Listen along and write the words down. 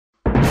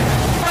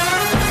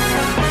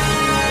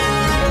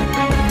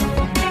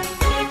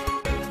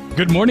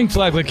Good morning,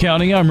 Flagler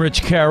County. I'm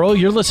Rich Carroll.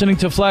 You're listening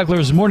to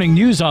Flagler's Morning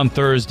News on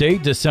Thursday,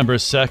 December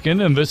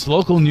 2nd, and this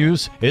local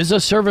news is a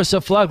service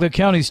of Flagler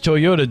County's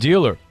Toyota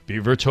dealer,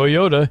 Beaver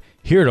Toyota,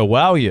 here to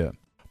wow you.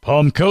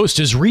 Palm Coast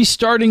is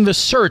restarting the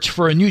search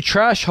for a new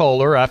trash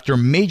hauler after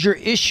major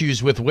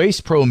issues with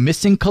Waste Pro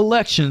missing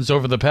collections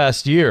over the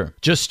past year.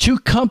 Just 2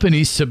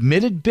 companies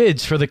submitted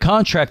bids for the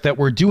contract that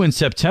were due in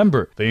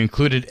September. They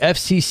included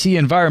FCC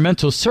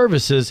Environmental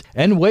Services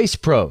and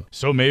Waste Pro.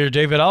 So Mayor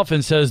David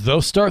Alfin says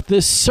they'll start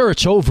this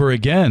search over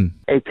again.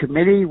 A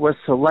committee was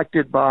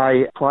selected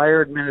by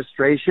prior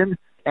administration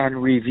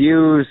and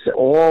reviews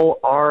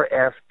all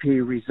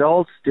RFP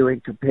results,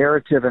 doing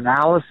comparative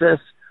analysis,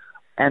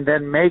 and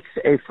then makes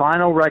a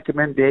final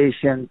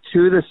recommendation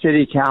to the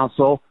city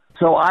council.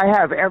 So I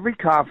have every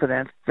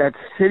confidence that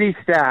city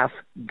staff,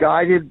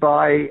 guided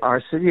by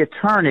our city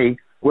attorney,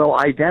 will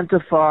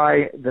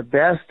identify the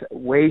best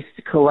waste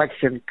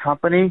collection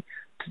company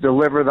to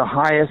deliver the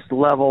highest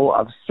level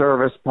of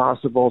service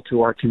possible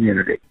to our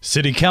community.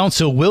 City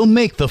council will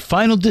make the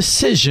final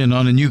decision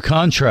on a new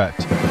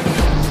contract.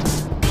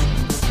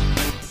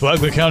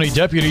 Flagler County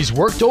deputies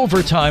worked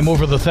overtime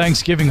over the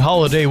Thanksgiving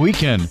holiday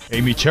weekend.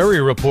 Amy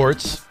Cherry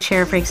reports.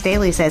 Sheriff Riggs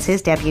Daly says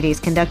his deputies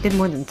conducted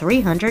more than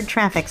 300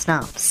 traffic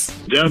stops.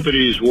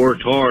 Deputies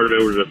worked hard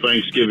over the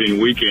Thanksgiving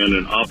weekend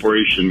in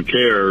Operation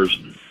CARES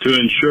to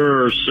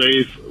ensure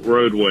safe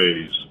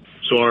roadways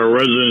so our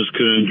residents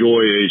could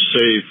enjoy a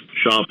safe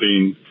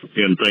shopping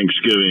and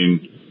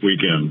Thanksgiving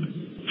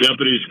weekend.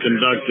 Deputies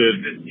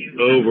conducted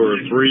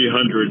over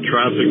 300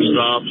 traffic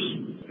stops,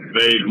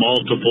 made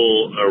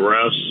multiple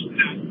arrests,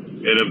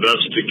 and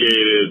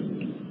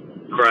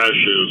investigated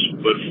crashes,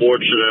 but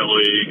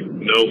fortunately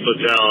no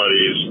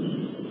fatalities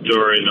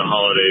during the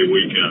holiday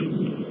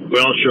weekend. We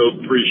also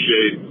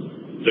appreciate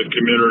the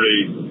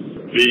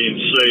community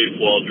being safe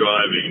while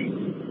driving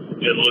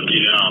and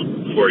looking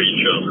out for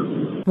each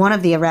other. One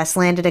of the arrests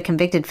landed a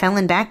convicted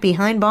felon back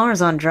behind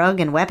bars on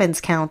drug and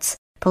weapons counts.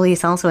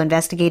 Police also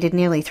investigated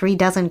nearly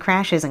 36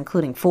 crashes,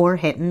 including 4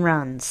 hit and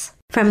runs.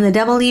 From the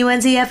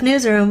WNZF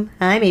Newsroom,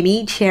 I'm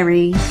Amy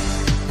Cherry.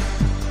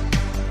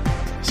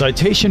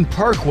 Citation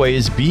Parkway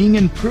is being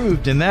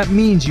improved, and that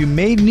means you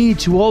may need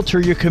to alter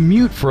your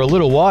commute for a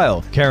little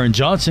while. Karen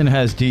Johnson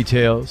has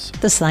details.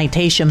 The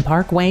Citation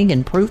Parkway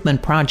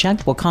Improvement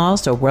Project will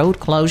cause a road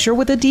closure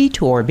with a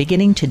detour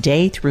beginning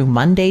today through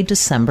Monday,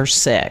 December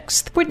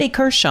 6th. Brittany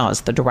Kershaw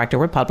is the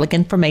Director of Public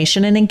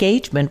Information and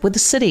Engagement with the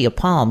City of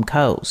Palm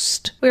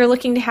Coast. We are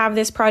looking to have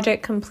this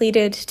project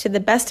completed to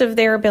the best of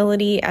their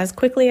ability as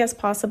quickly as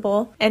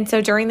possible. And so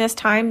during this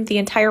time, the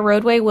entire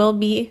roadway will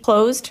be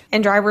closed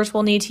and drivers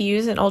will need to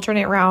use an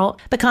alternate route.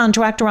 The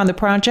contractor on the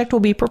project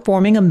will be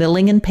performing a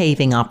milling and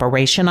paving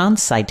operation on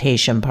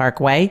Citation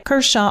Parkway.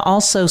 Kershaw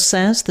also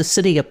says the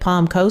City of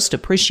Palm Coast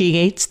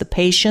appreciates the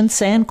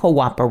patience and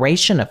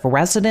cooperation of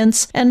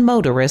residents and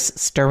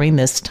motorists during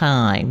this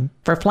time.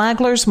 For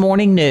Flagler's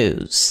Morning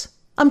News,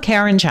 I'm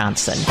Karen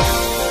Johnson.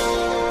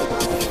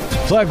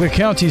 Flagler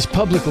County's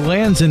Public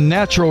Lands and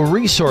Natural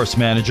Resource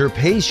Manager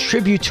pays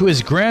tribute to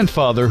his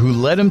grandfather who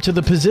led him to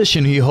the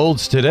position he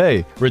holds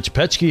today. Rich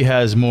Petchke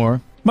has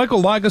more.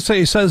 Michael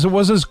Lagasse says it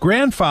was his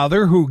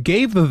grandfather who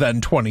gave the then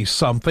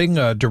 20-something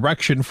a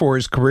direction for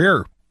his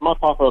career. My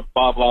papa,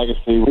 Bob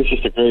Lagasse, was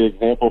just a great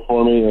example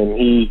for me, and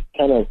he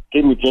kind of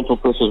gave me gentle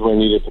pushes when I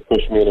needed to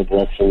push me in a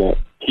direction that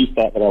he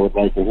thought that I would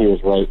like, and he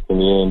was right in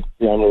the end.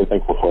 Yeah, I'm really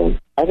thankful for him.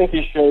 I think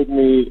he showed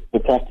me the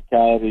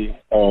practicality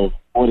of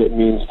what it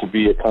means to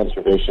be a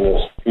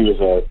conservationist. He was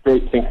a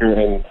great thinker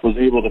and was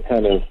able to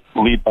kind of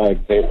lead by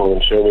example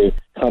and show me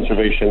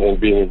conservation and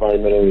being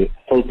environmentally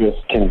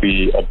focused can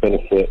be a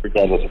benefit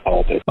regardless of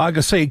politics.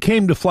 Lagasse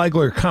came to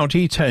Flagler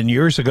County 10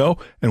 years ago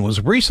and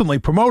was recently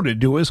promoted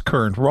to his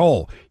current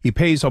role. He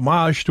pays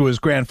homage to his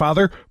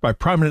grandfather by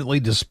prominently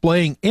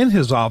displaying in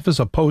his office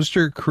a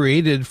poster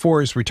created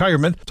for his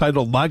retirement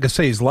titled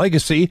Lagasse's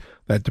Legacy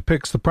that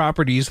depicts the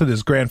properties that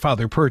his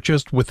grandfather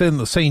purchased within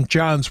the St.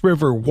 Johns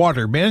River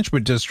Water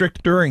Management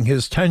District during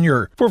his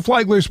tenure. For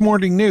Flagler's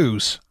Morning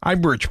News,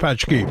 I'm Rich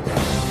Petchke.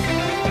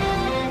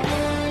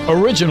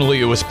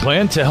 Originally, it was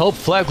planned to help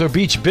Flagler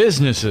Beach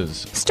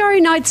businesses. Starry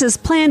Nights is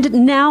planned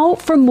now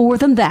for more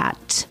than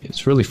that.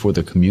 It's really for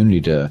the community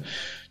to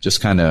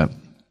just kind of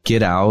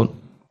get out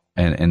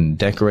and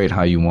decorate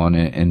how you want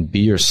it and be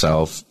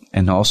yourself,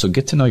 and also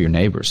get to know your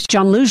neighbors.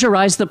 John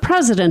Lugerai is the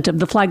president of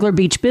the Flagler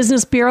Beach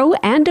Business Bureau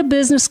and a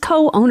business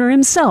co-owner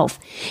himself.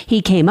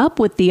 He came up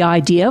with the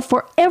idea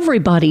for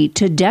everybody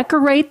to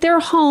decorate their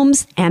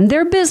homes and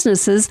their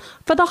businesses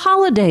for the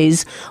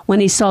holidays when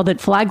he saw that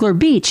Flagler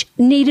Beach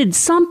needed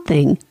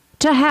something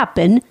to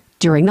happen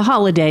during the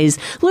holidays.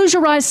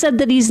 Lugerai said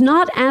that he's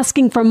not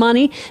asking for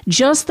money,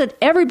 just that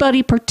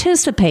everybody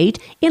participate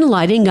in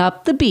lighting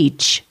up the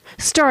beach.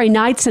 Starry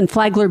Nights in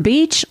Flagler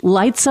Beach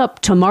lights up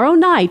tomorrow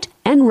night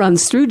and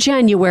runs through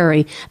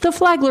January. The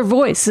Flagler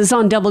Voice is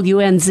on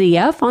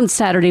WNZF on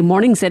Saturday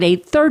mornings at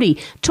 8:30.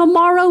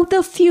 Tomorrow,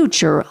 the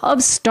future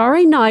of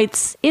Starry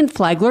Nights in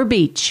Flagler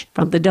Beach.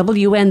 From the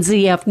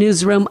WNZF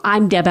Newsroom,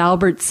 I'm Deb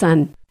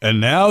Albertson. And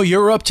now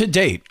you're up to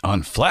date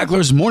on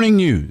Flagler's Morning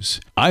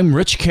News. I'm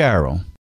Rich Carroll.